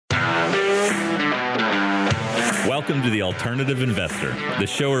Welcome to The Alternative Investor, the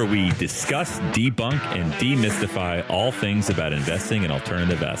show where we discuss, debunk, and demystify all things about investing in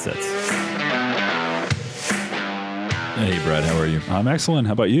alternative assets. Hey, Brad, how are you? I'm excellent.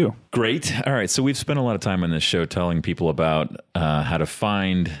 How about you? Great. All right, so we've spent a lot of time on this show telling people about how to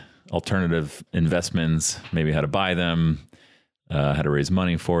find alternative investments, maybe how to buy them, how to raise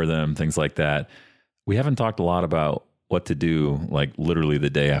money for them, things like that. We haven't talked a lot about what to do, like literally the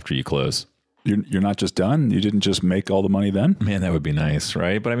day after you close. You're not just done? You didn't just make all the money then? Man, that would be nice,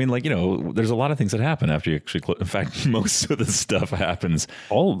 right? But I mean, like, you know, there's a lot of things that happen after you actually close. In fact, most of the stuff happens.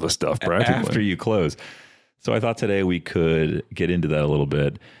 All of the stuff, practically. After you close. So I thought today we could get into that a little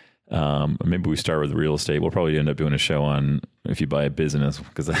bit. Maybe we start with real estate. We'll probably end up doing a show on if you buy a business,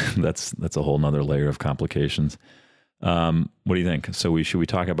 because that's a whole nother layer of complications. What do you think? So should we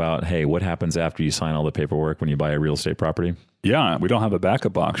talk about, hey, what happens after you sign all the paperwork when you buy a real estate property? Yeah, we don't have a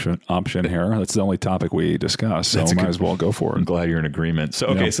backup option here. That's the only topic we discuss, so might as well go for it. I'm glad you're in agreement. So,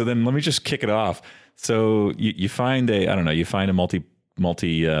 okay, So then let me just kick it off. So you find a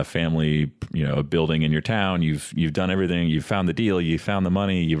multi-family, a building in your town. You've done everything. You've found the deal. You found the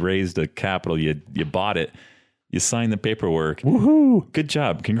money. You've raised the capital. You bought it. You signed the paperwork. Woohoo! Good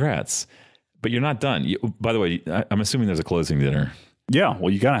job. Congrats. But you're not done. By the way, I'm assuming there's a closing dinner. Yeah, well,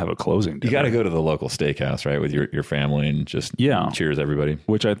 you got to have a closing dinner. You got to go to the local steakhouse, right, with your family and just cheers everybody.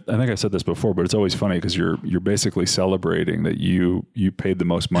 Which I think I said this before, but it's always funny because you're basically celebrating that you paid the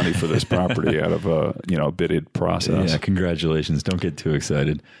most money for this property out of a bidded process. Yeah, congratulations. Don't get too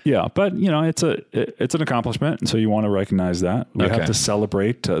excited. Yeah, but it's an accomplishment, and so you want to recognize that. We have to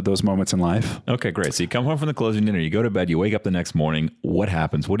celebrate those moments in life. Okay, great. So you come home from the closing dinner, you go to bed, you wake up the next morning. What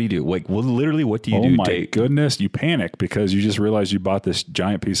happens? What do you do? Like, well, literally, what do you do? Oh my goodness, you panic because you just realized you bought this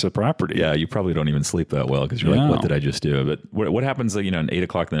giant piece of property. Yeah, you probably don't even sleep that well because you're like, what did I just do? But what happens, at 8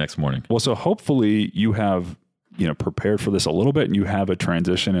 o'clock the next morning? Well, so hopefully you have, prepared for this a little bit and you have a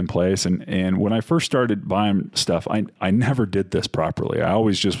transition in place. And when I first started buying stuff, I never did this properly. I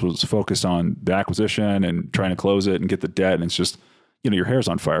always just was focused on the acquisition and trying to close it and get the debt. And it's just, your hair's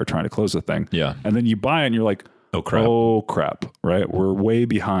on fire trying to close the thing. Yeah. And then you buy it and you're like, oh crap, right? We're way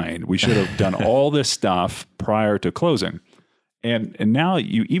behind. We should have done all this stuff prior to closing. And now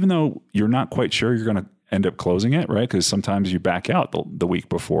even though you're not quite sure you're going to end up closing it, right? Because sometimes you back out the week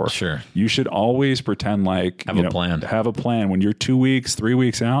before. Sure. You should always pretend like have a plan. Have a plan. When you're 2 weeks, 3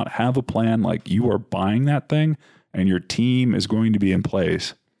 weeks out, have a plan like you are buying that thing and your team is going to be in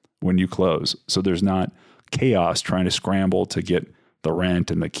place when you close. So there's not chaos trying to scramble to get the rent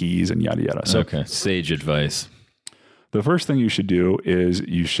and the keys and yada, yada. So, okay. Sage advice. The first thing you should do is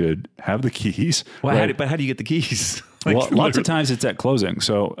you should have the keys. Well, right? But how do you get the keys? Well, lots of times it's at closing.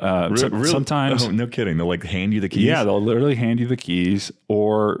 So sometimes... Oh, no kidding. They'll hand you the keys? Yeah, they'll literally hand you the keys.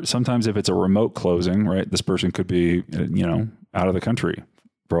 Or sometimes if it's a remote closing, right, this person could be, out of the country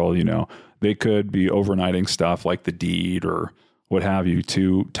for all you know. They could be overnighting stuff like the deed or what have you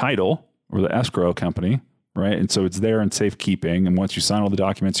to title or the escrow company, right? And so it's there in safekeeping. And once you sign all the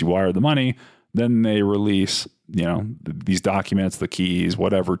documents, you wire the money, then they release, these documents, the keys,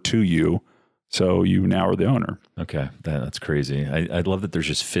 whatever to you. So you now are the owner. Okay. That's crazy. I love that there's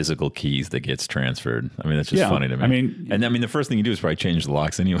just physical keys that gets transferred. I mean, that's just funny to me. The first thing you do is probably change the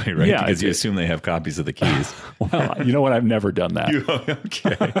locks anyway, right? Yeah. Because you assume they have copies of the keys. Well, you know what? I've never done that.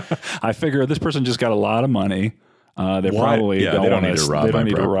 Okay. I figure this person just got a lot of money. They probably don't need to rob. They don't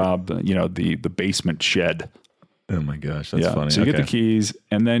need to rob, the basement shed. Oh my gosh. That's funny. So you get the keys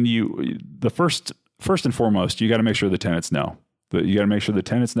and then first and foremost, you got to make sure the tenants know. You got to make sure the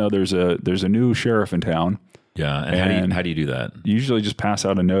tenants know there's a new sheriff in town. Yeah, and how do you do that? You usually just pass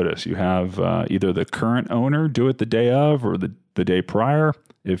out a notice. You have either the current owner do it the day of or the day prior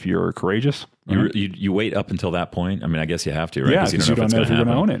if you're courageous. You wait up until that point? I mean, I guess you have to, right? Yeah, because you don't know if you're going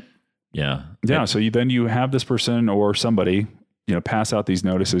to own it. Yeah. Yeah, so you have this person or somebody pass out these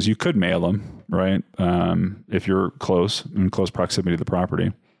notices. You could mail them, right? If you're in close proximity to the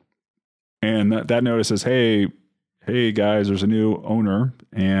property. And that notice says, hey guys, there's a new owner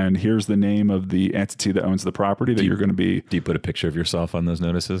and here's the name of the entity that owns the property that you're going to be. Do you put a picture of yourself on those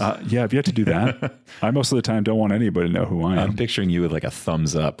notices? Yeah, I've yet to do that. I most of the time don't want anybody to know who I am. I'm picturing you with like a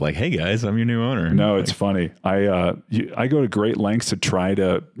thumbs up, like, hey guys, I'm your new owner. No, it's funny. I go to great lengths to try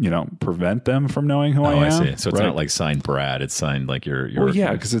to, prevent them from knowing who I am. I see. So it's not like signed Brad. It's signed like your. Well,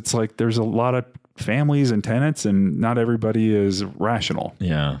 yeah, because it's like there's a lot of families and tenants and not everybody is rational.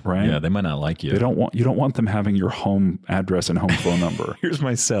 Yeah. Right. Yeah. They might not like you. You don't want them having your home address and home phone number. Here's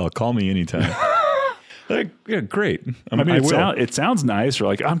my cell. Call me anytime. Yeah, great. It sounds nice. You're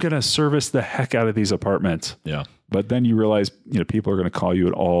like, I'm going to service the heck out of these apartments. Yeah. But then you realize, people are going to call you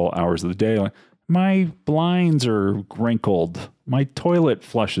at all hours of the day. Like, my blinds are wrinkled. My toilet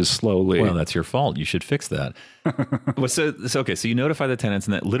flushes slowly. Well, that's your fault. You should fix that. Well, so okay. So you notify the tenants,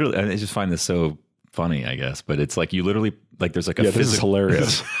 and that literally, I just find this so funny, I guess. But it's like you literally, like, there's like a this is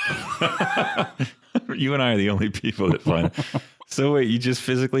hilarious. You and I are the only people that find it. So wait, you just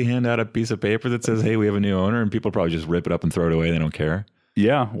physically hand out a piece of paper that says, "Hey, we have a new owner," and people probably just rip it up and throw it away. They don't care.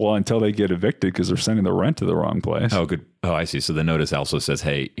 Yeah, well, until they get evicted because they're sending the rent to the wrong place. Oh, good. Oh, I see. So the notice also says,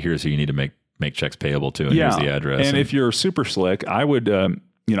 "Hey, here's who you need to make checks payable to, and here's the address." And if you're super slick, I would,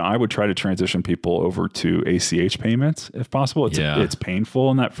 I would try to transition people over to ACH payments if possible. It's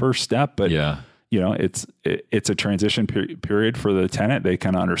painful in that first step, but it's a transition period for the tenant. They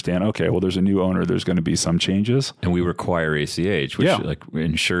kind of understand, okay, well, there's a new owner. There's going to be some changes. And we require ACH, which like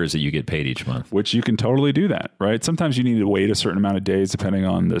ensures that you get paid each month. Which you can totally do that, right? Sometimes you need to wait a certain amount of days depending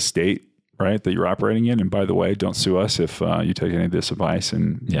on the state, right, that you're operating in. And by the way, don't sue us if you take any of this advice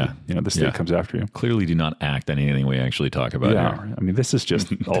and the state comes after you. Clearly do not act on anything we actually talk about here. I mean, this is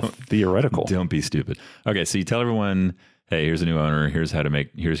just all theoretical. Don't be stupid. Okay, so you tell everyone, hey, here's a new owner. Here's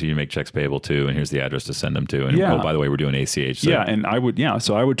who you make checks payable to, and here's the address to send them to. And oh, by the way, we're doing ACH. So. Yeah, and I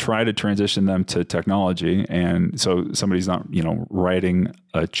would try to transition them to technology, and so somebody's not writing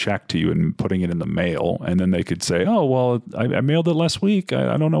a check to you and putting it in the mail, and then they could say, oh, well, I mailed it last week.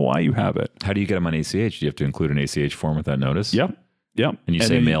 I don't know why you have it. How do you get them on ACH? Do you have to include an ACH form with that notice? Yep. And you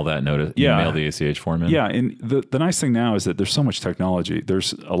say mail that notice, mail the ACH form in? Yeah, and the nice thing now is that there's so much technology.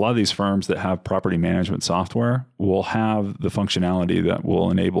 There's a lot of these firms that have property management software will have the functionality that will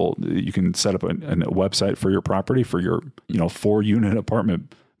enable, you can set up a website for your property for your 4-unit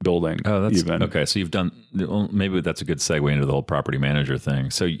apartment building. Oh, that's even. Okay. So you've done, maybe that's a good segue into the whole property manager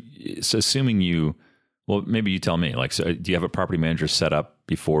thing. So assuming maybe you tell me, like, so do you have a property manager set up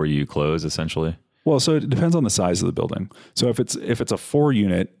before you close essentially? Well, so it depends on the size of the building. So if it's a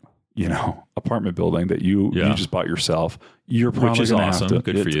 4-unit, apartment building that you just bought yourself, you're probably going to have to.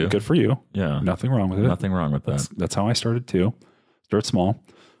 Good for you. Good for you. Yeah. Nothing wrong with it. Nothing wrong with that. That's how I started too. Start small.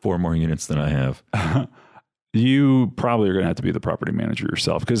 4 more units than I have. You probably are going to have to be the property manager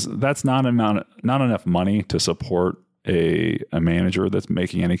yourself because that's not enough money to support a manager that's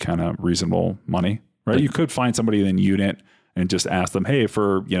making any kind of reasonable money, right? You could find somebody in a unit and just ask them, hey,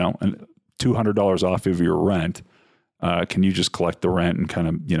 for $200 off of your rent, can you just collect the rent and kind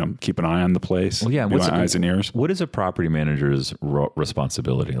of keep an eye on the place? Well, yeah, eyes and ears. What is a property manager's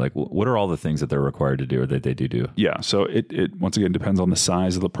responsibility? Like, what are all the things that they're required to do or that they do? Yeah, so it once again depends on the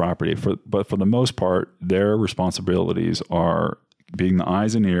size of the property. But for the most part, their responsibilities are being the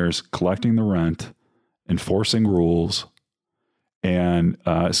eyes and ears, collecting the rent, enforcing rules, and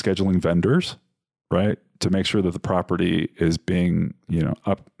scheduling vendors, right, to make sure that the property is being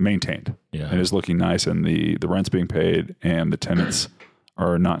maintained and is looking nice, and the rent's being paid, and the tenants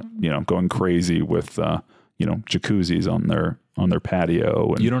are not going crazy with jacuzzis on their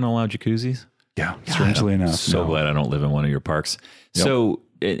patio. And you don't allow jacuzzis? Yeah, strangely enough. So glad I don't live in one of your parks. Yep. So,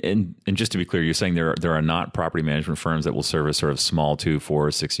 and just to be clear, you're saying there are not property management firms that will service sort of small 2, 4,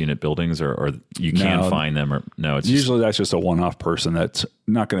 6-unit buildings, or you can find them, or no? It's usually that's just a one-off person that's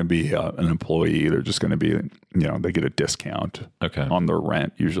not going to be an employee. They're just going to be, they get a discount on their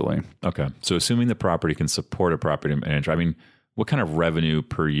rent usually. Okay, so assuming the property can support a property manager, I mean, what kind of revenue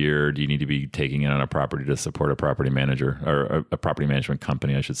per year do you need to be taking in on a property to support a property manager or a property management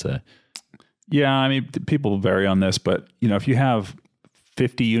company, I should say? Yeah, I mean, people vary on this, but if you have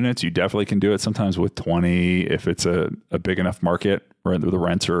 50 units, you definitely can do it. Sometimes with 20, if it's a big enough market where the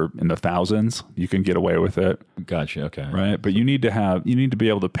rents are in the thousands, you can get away with it. Gotcha. Okay. Right. But you need to be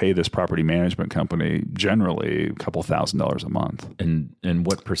able to pay this property management company generally a couple $1,000s a month. And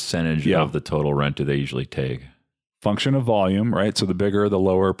what percentage of the total rent do they usually take? Function of volume, right? So the bigger, the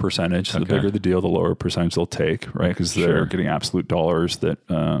lower percentage. So the bigger the deal, the lower percentage they'll take, right? Because they're getting absolute dollars that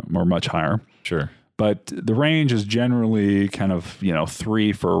are much higher. Sure. But the range is generally kind of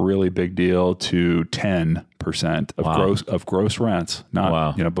 3 for a really big deal to 10% of gross rents,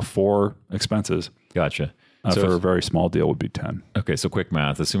 not before expenses. Gotcha. So for a very small deal would be 10. Okay, so quick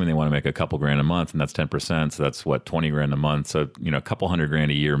math. Assuming they want to make a couple grand a month, and that's 10%, so that's what, 20 grand a month. So a couple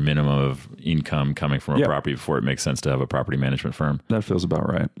 $100,000 a year minimum of income coming from a property before it makes sense to have a property management firm. That feels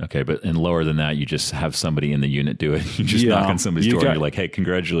about right. Okay, and lower than that, you just have somebody in the unit do it. You just knock on somebody's door and you're like, hey,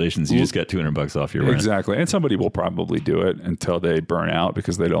 congratulations, you just got $200 off your rent. Exactly, and somebody will probably do it until they burn out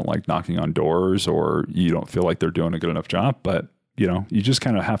because they don't like knocking on doors, or you don't feel like they're doing a good enough job. But you just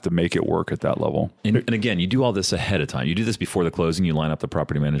kind of have to make it work at that level. And again, you do all this ahead of time. You do this before the closing. You line up the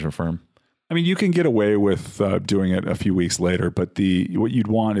property management firm. I mean, you can get away with doing it a few weeks later, but what you'd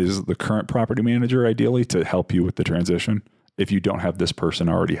want is the current property manager, ideally, to help you with the transition if you don't have this person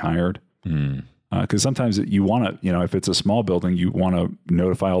already hired. Because sometimes you want to, if it's a small building, you want to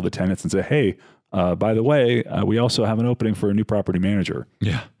notify all the tenants and say, hey, by the way, we also have an opening for a new property manager.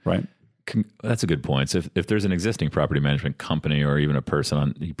 Yeah. Right. That's a good point. So if there's an existing property management company or even a person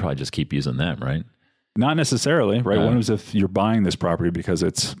on, you probably just keep using them, right? Not necessarily, right? One is if you're buying this property because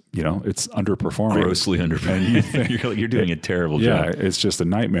it's, it's underperforming. Grossly underperforming. You're doing a terrible job. Yeah, it's just a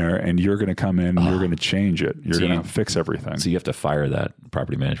nightmare, and you're going to come in and you're going to change it. You're going to fix everything. So you have to fire that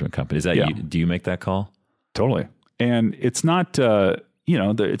property management company. Is that you? Do you make that call? Totally. And it's not,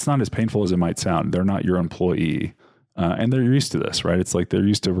 it's not as painful as it might sound. They're not your employee. And they're used to this, right? It's like they're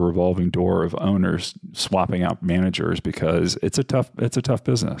used to a revolving door of owners swapping out managers because it's a tough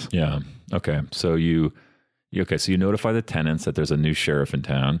business. Yeah. Okay. So you notify the tenants that there's a new sheriff in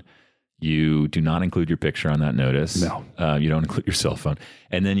town. You do not include your picture on that notice. No. You don't include your cell phone.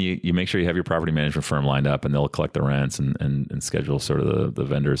 And then you make sure you have your property management firm lined up, and they'll collect the rents and schedule sort of the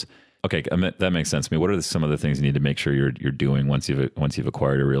vendors. Okay, that makes sense to me. What are some of the things you need to make sure you're doing once you've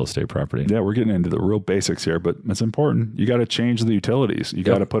acquired a real estate property? Yeah, we're getting into the real basics here, but it's important. You got to change the utilities. You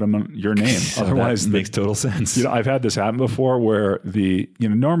got to put them on your name. Otherwise, it makes total sense. I've had this happen before where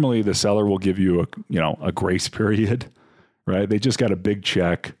normally the seller will give you a grace period, right? They just got a big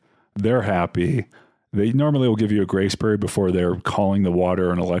check. They're happy. They normally will give you a grace period before they're calling the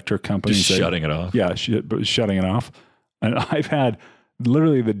water and electric company. Just shutting it off. Yeah, shutting it off. And I've had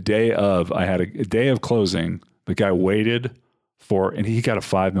literally I had a day of closing. The guy waited and he got a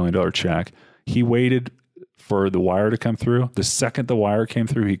 $5 million check. He waited for the wire to come through. The second the wire came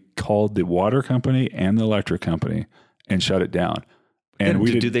through, he called the water company and the electric company and shut it down. And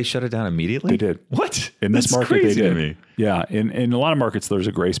did they shut it down immediately? They did. What? In this market, they did. To me. Yeah. In a lot of markets, there's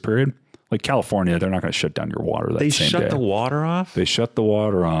a grace period. Like California, they're not going to shut down your water that same day. They shut the water off? They shut the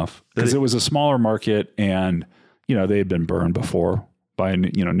water off because it was a smaller market and, they had been burned before by a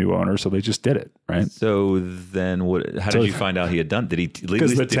new owner, so they just did it, right? So then how did you find out he had done? Did he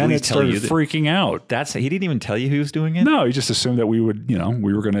because the tenants started freaking out. He didn't even tell you he was doing it? No, he just assumed that we would,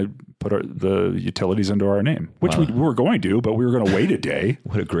 we were going to put the utilities into our name, which we were going to, but we were going to wait a day.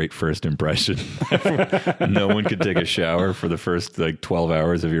 What a great first impression. No one could take a shower for the first 12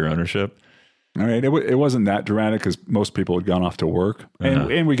 hours of your ownership. All right. It wasn't that dramatic because most people had gone off to work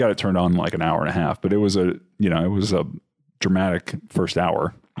and we got it turned on like an hour and a half, but it was a dramatic first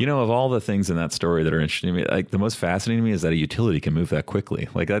hour. Of all the things in that story that are interesting to me, like the most fascinating to me is that a utility can move that quickly.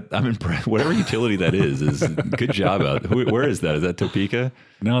 Like I'm impressed. Whatever utility that is good job out. Where is that? Is that Topeka?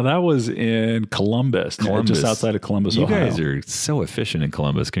 No, that was in Columbus. Just outside of Columbus, Ohio. You guys are so efficient in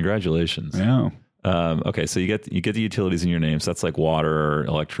Columbus. Congratulations. Yeah. Okay, so you get the utilities in your name. So that's like water,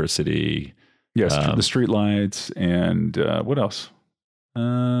 electricity. Yes, the street lights and what else?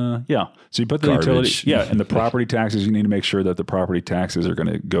 Yeah. So you put the garbage. utility, and the property taxes. You need to make sure that the property taxes are going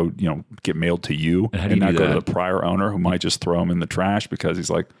to go, get mailed to you and not go to the prior owner who might just throw them in the trash because he's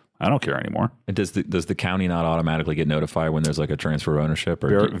like, I don't care anymore. And does the county not automatically get notified when there's like a transfer of ownership?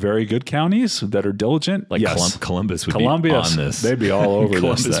 Or very good counties that are diligent. Like yes. Columbus would be on this. They'd be all over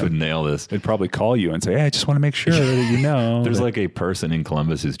Columbus this. Columbus would nail this. They'd probably call you and say, hey, I just want to make sure that There's like a person in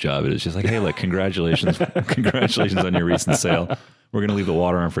Columbus whose job it is just like, hey, look, congratulations on your recent sale. We're going to leave the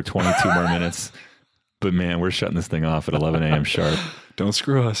water on for 22 more minutes. But man, we're shutting this thing off at 11 a.m. sharp. Don't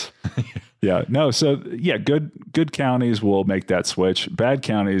screw us. Yeah, no. So yeah, good counties will make that switch. Bad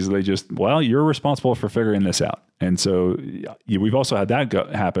counties, they just, you're responsible for figuring this out. And so we've also had that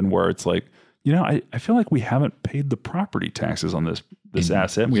happen where it's like, I feel like we haven't paid the property taxes on this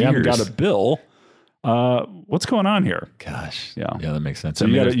asset. We haven't got a bill. What's going on here? Gosh. Yeah. Yeah, that makes sense. So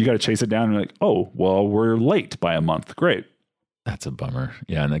you got to chase it down and like, oh, well, we're late by a month. Great. That's a bummer.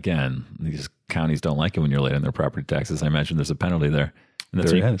 Yeah. And again, these counties don't like it when you're late on their property taxes. I imagine there's a penalty there. And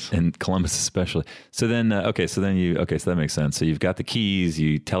that's there is. And Columbus especially. So then, so that makes sense. So you've got the keys,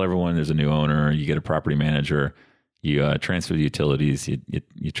 you tell everyone there's a new owner, you get a property manager, you transfer the utilities,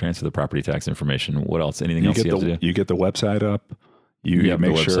 you transfer the property tax information. What else? Anything else you have to do? You get the website up. You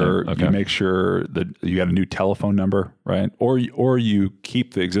make sure that you got a new telephone number, right? Or you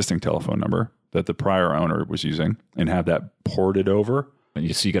keep the existing telephone number that the prior owner was using and have that ported over.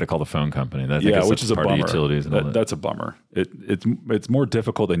 So you got to call the phone company. Which is a bummer. Utilities and that's a bummer. It's more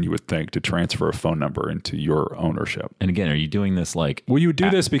difficult than you would think to transfer a phone number into your ownership. And again, are you doing this like? Well, you would do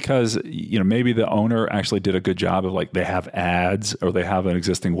this because maybe the owner actually did a good job of like they have ads or they have an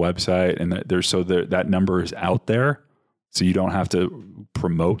existing website and that number is out there, so you don't have to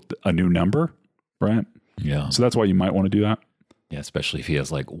promote a new number, right? Yeah. So that's why you might want to do that. Yeah, especially if he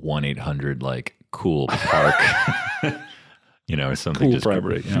has like 1-800 like cool park. Or something. Cool just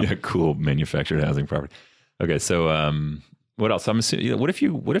property. Yeah, cool manufactured housing property. Okay, so What else? I'm assuming, what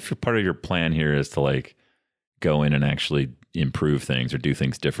if part of your plan here is to like go in and actually improve things or do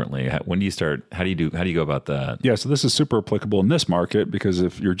things differently? When do you start? How do you go about that? Yeah. So this is super applicable in this market, because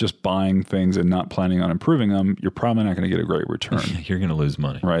if you're just buying things and not planning on improving them, you're probably not going to get a great return. You're going to lose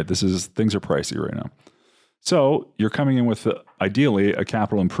money. Right. Things are pricey right now. So you're coming in with ideally a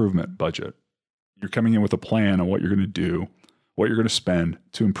capital improvement budget. You're coming in with a plan on what you're going to do, what you're going to spend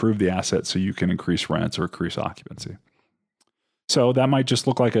to improve the asset so you can increase rents or increase occupancy. So that might just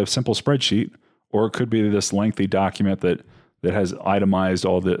look like a simple spreadsheet, or it could be this lengthy document that has itemized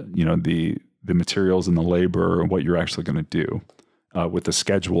all the materials and the labor and what you're actually going to do with the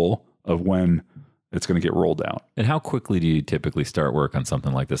schedule of when it's going to get rolled out. And how quickly do you typically start work on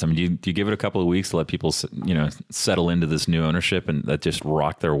something like this? I mean, do you give it a couple of weeks to let people, settle into this new ownership and that just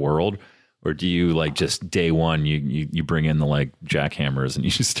rock their world? Or do you like just day one, you bring in the like jackhammers and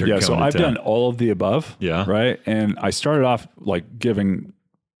you just start going to town? So I've done all of the above. Yeah. Right. And I started off like giving,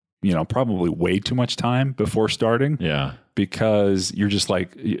 probably way too much time before starting. Yeah. Because you're just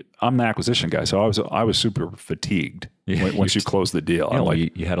like, I'm the acquisition guy. So I was super fatigued once you close the deal. Yeah,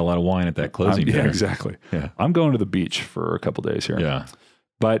 you had a lot of wine at that closing. Yeah, exactly. Yeah. I'm going to the beach for a couple days here. Yeah.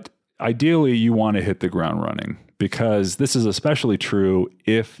 But ideally you want to hit the ground running, because this is especially true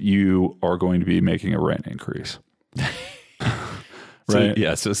if you are going to be making a rent increase.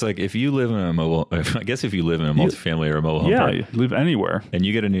 Right. So it's like if you live in a multifamily or a mobile home park, you live anywhere, and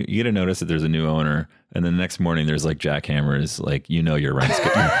you get a notice that there's a new owner, and then the next morning there's like jackhammers, like your rent's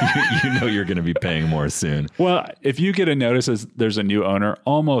you're going to be paying more soon. Well, if you get a notice as there's a new owner,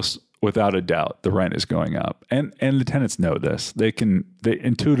 almost without a doubt the rent is going up, and the tenants know this. They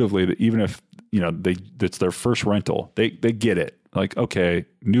intuitively, even if it's their first rental, they get it. Like, okay,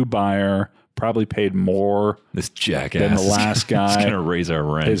 new buyer. Probably paid more this jackass than the last guy. He's going to raise our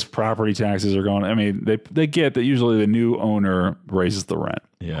rent. His property taxes are going. I mean, they get that usually the new owner raises the rent.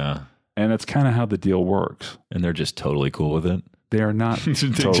 Yeah. And that's kind of how the deal works. And they're just totally cool with it. They are not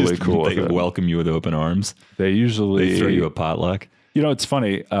totally cool with it. They welcome you with open arms. They throw you a potluck. It's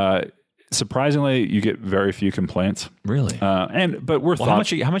funny. Surprisingly, you get very few complaints. Really? But we're how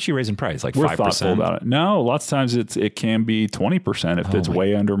much you raise in price? Like 5%? We're thoughtful about it. No, lots of times it can be 20% if it's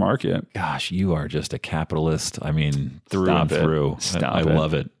way under market. Gosh, you are just a capitalist. I mean, through and through. I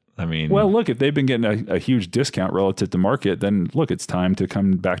love it. I mean, well, look, if they've been getting a huge discount relative to market, then look, it's time to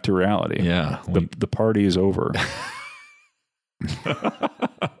come back to reality. Yeah, the party is over.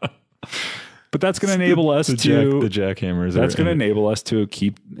 But that's going to enable us the jackhammers. That's going to enable us to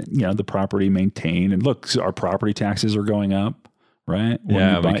keep the property maintained. And look, our property taxes are going up, right?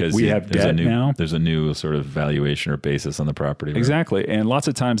 Because we have debt now. There's a new sort of valuation or basis on the property. Exactly. Right? And lots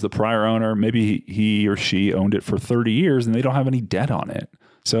of times the prior owner, maybe he or she owned it for 30 years and they don't have any debt on it.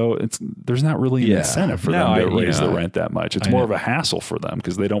 So there's not really an incentive for them to raise the rent that much. It's more of a hassle for them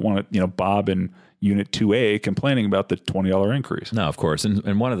because they don't want to, Bob in Unit 2A complaining about the $20 increase. No, of course.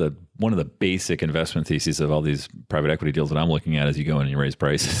 And one of the basic investment theses of all these private equity deals that I'm looking at is you go in and you raise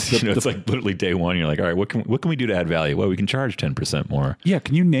prices. It's like literally day one. You're like, all right, what can we do to add value? Well, we can charge 10% more. Yeah.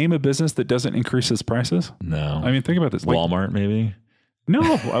 Can you name a business that doesn't increase its prices? No. I mean, think about this. Walmart, maybe. No,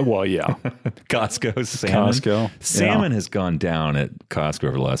 well, yeah. Costco, salmon. Salmon has gone down at Costco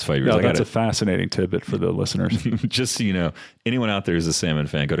over the last 5 years. No, that's a fascinating tidbit for the listeners. Just so you know, anyone out there who's a salmon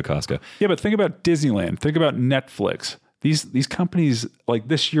fan, go to Costco. Yeah, but think about Disneyland. Think about Netflix. These companies, like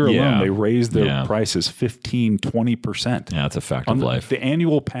this year alone, they raised their prices 15, 20%. Yeah, it's a fact of life. The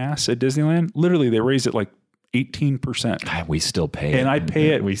annual pass at Disneyland, literally, they raised it like 18%. God, we still pay it. And I pay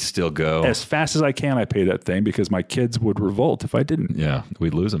it. We still go. As fast as I can, I pay that thing because my kids would revolt if I didn't. Yeah,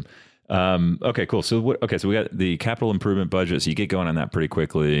 we'd lose them. Okay, cool. So we got the capital improvement budget. So you get going on that pretty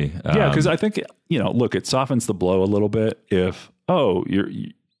quickly. Yeah, because I think, look, it softens the blow a little bit if,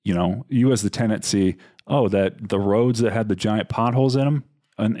 you as the tenant see, that the roads that had the giant potholes in them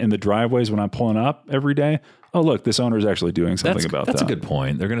and in the driveways when I'm pulling up every day, look, this owner is actually doing something about that. That's a good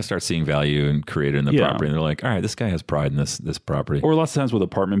point. They're going to start seeing value and create it in the property. And they're like, all right, this guy has pride in this property. Or lots of times with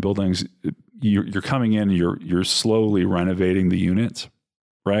apartment buildings, you're coming in, you're slowly renovating the units,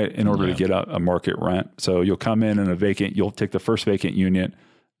 right? In order to get a market rent. So you'll come in you'll take the first vacant unit,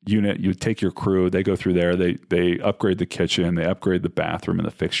 you take your crew, they go through there, they upgrade the kitchen, they upgrade the bathroom and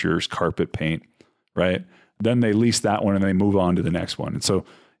the fixtures, carpet, paint, right? Then they lease that one and they move on to the next one. And so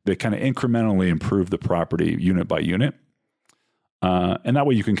they kind of incrementally improve the property unit by unit. And that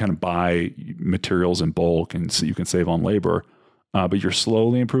way you can kind of buy materials in bulk and so you can save on labor. But you're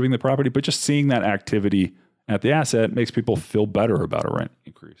slowly improving the property. But just seeing that activity at the asset makes people feel better about a rent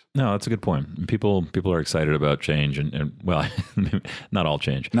increase. No, that's a good point. People are excited about change and well, not all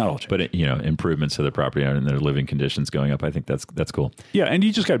change, but improvements to the property and their living conditions going up. I think that's cool. Yeah, and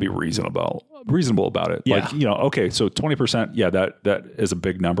you just got to be reasonable about it. Yeah. Like, okay, so 20%, yeah, that is a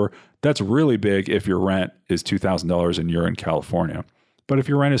big number. That's really big if your rent is $2,000 and you're in California. But if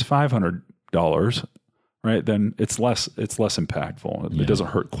your rent is $500, right, then it's less impactful. It doesn't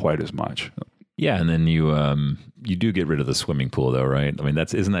hurt quite as much. Yeah, and then you do get rid of the swimming pool, though, right? I mean,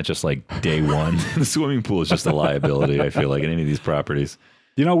 isn't that just like day one? The swimming pool is just a liability. I feel like in any of these properties.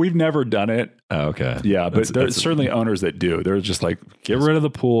 We've never done it. Oh, okay. Yeah, but there's certainly owners that do. They're just like, get rid of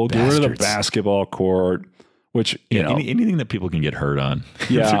the pool, get rid of the basketball court, which anything that people can get hurt on.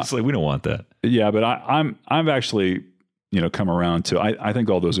 Yeah, it's like we don't want that. Yeah, but I've actually come around to I think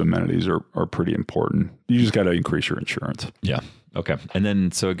all those amenities are pretty important. You just got to increase your insurance. Yeah. Okay. And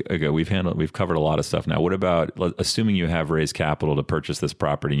then, so okay, we've covered a lot of stuff now. What about, assuming you have raised capital to purchase this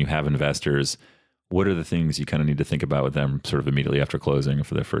property and you have investors, what are the things you kind of need to think about with them sort of immediately after closing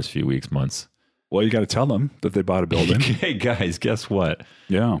for the first few weeks, months? Well, you got to tell them that they bought a building. Hey guys, guess what?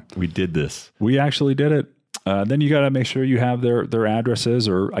 Yeah. We did this. We actually did it. Then you got to make sure you have their addresses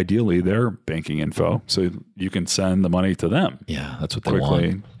or ideally their banking info so you can send the money to them. Yeah, that's what they quickly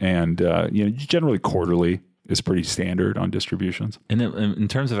want. And generally quarterly is pretty standard on distributions. And then in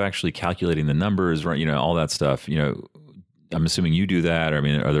terms of actually calculating the numbers, right? All that stuff. I'm assuming you do that. Or, I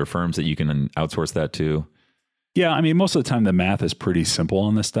mean, are there firms that you can outsource that to? Yeah, I mean, most of the time the math is pretty simple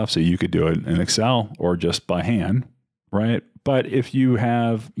on this stuff, so you could do it in Excel or just by hand, right? But if you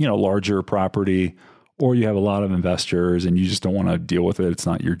have larger property, or you have a lot of investors and you just don't want to deal with it, it's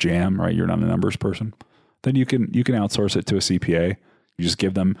not your jam, right? You're not a numbers person. Then you can outsource it to a CPA. You just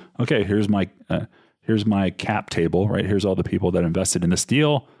give them, okay, here's my cap table, right? Here's all the people that invested in this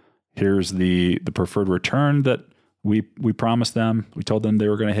deal. Here's the preferred return that we promised them. We told them they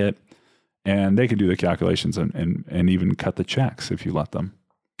were going to hit, and they can do the calculations and even cut the checks if you let them.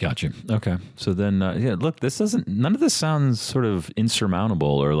 Gotcha. Okay. So then, look, none of this sounds sort of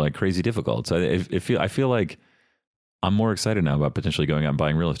insurmountable or like crazy difficult. So I feel like I'm more excited now about potentially going out and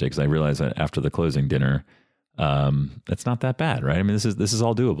buying real estate because I realize that after the closing dinner, that's not that bad, right? I mean, this is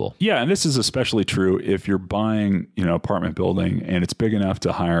all doable. Yeah. And this is especially true if you're buying, apartment building and it's big enough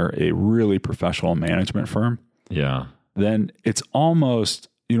to hire a really professional management firm. Yeah. Then it's almost,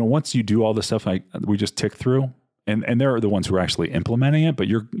 once you do all the stuff we just ticked through, and they're the ones who are actually implementing it, but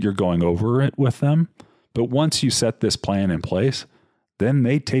you're going over it with them. But once you set this plan in place, then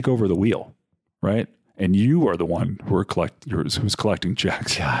they take over the wheel, right? And you are the one who's collecting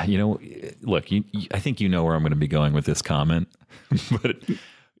checks. Yeah, look, I think where I'm going to be going with this comment, but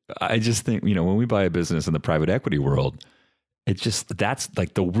I just think when we buy a business in the private equity world, that's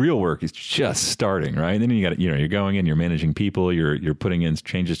like the real work is just starting, right? And then you got you're going in, you're managing people, you're putting in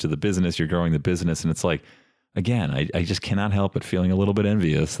changes to the business, you're growing the business, and it's like. Again, I just cannot help but feeling a little bit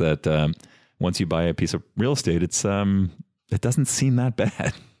envious that once you buy a piece of real estate, it doesn't seem that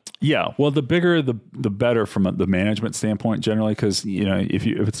bad. Yeah, well, the bigger the better from the management standpoint generally, because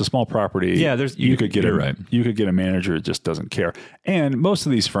if it's a small property, you could get a manager that just doesn't care. And most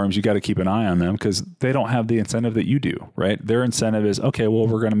of these firms, you got to keep an eye on them because they don't have the incentive that you do, right? Their incentive is okay. Well,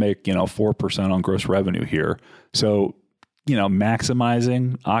 we're going to make 4% on gross revenue here, so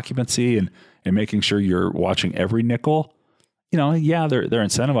maximizing occupancy and making sure you're watching every nickel, they're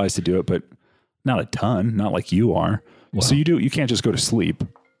incentivized to do it, but not a ton, not like you are. Well, so you can't just go to sleep.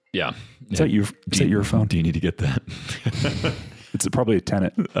 Yeah. Is that your phone? Do you need to get that? It's probably a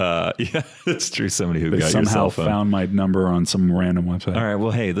tenant. Yeah, that's true. Somebody who they got somehow your cell phone. Found my number on some random website. All right.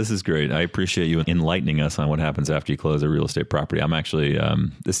 Well, hey, this is great. I appreciate you enlightening us on what happens after you close a real estate property. I'm actually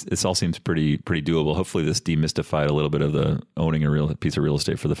this all seems pretty doable. Hopefully, this demystified a little bit of the owning a piece of real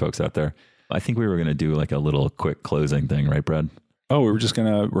estate for the folks out there. I think we were going to do like a little quick closing thing, right, Brad? Oh, we were just going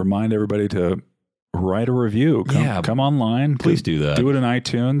to remind everybody to write a review. Come online. Please do that. Do it in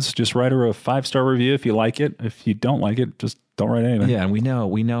iTunes. Just write a 5-star review if you like it. If you don't like it, just don't write anything. Yeah, and we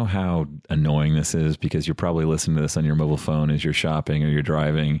know how annoying this is because you're probably listening to this on your mobile phone as you're shopping or you're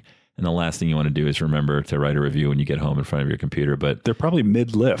driving. And the last thing you want to do is remember to write a review when you get home in front of your computer. But they're probably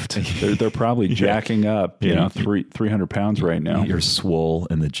mid-lift. They're probably jacking up, 300 pounds right now. You're swole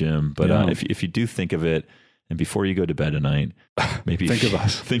in the gym. But if you do think of it, and before you go to bed tonight, maybe think of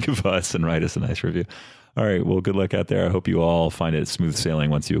us. Think of us and write us a nice review. All right. Well, good luck out there. I hope you all find it smooth sailing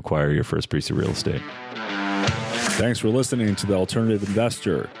once you acquire your first piece of real estate. Thanks for listening to The Alternative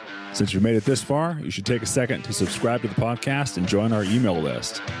Investor. Since you made it this far, you should take a second to subscribe to the podcast and join our email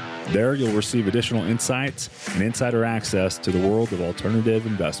list. There, you'll receive additional insights and insider access to the world of alternative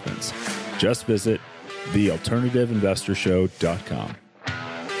investments. Just visit thealternativeinvestorshow.com.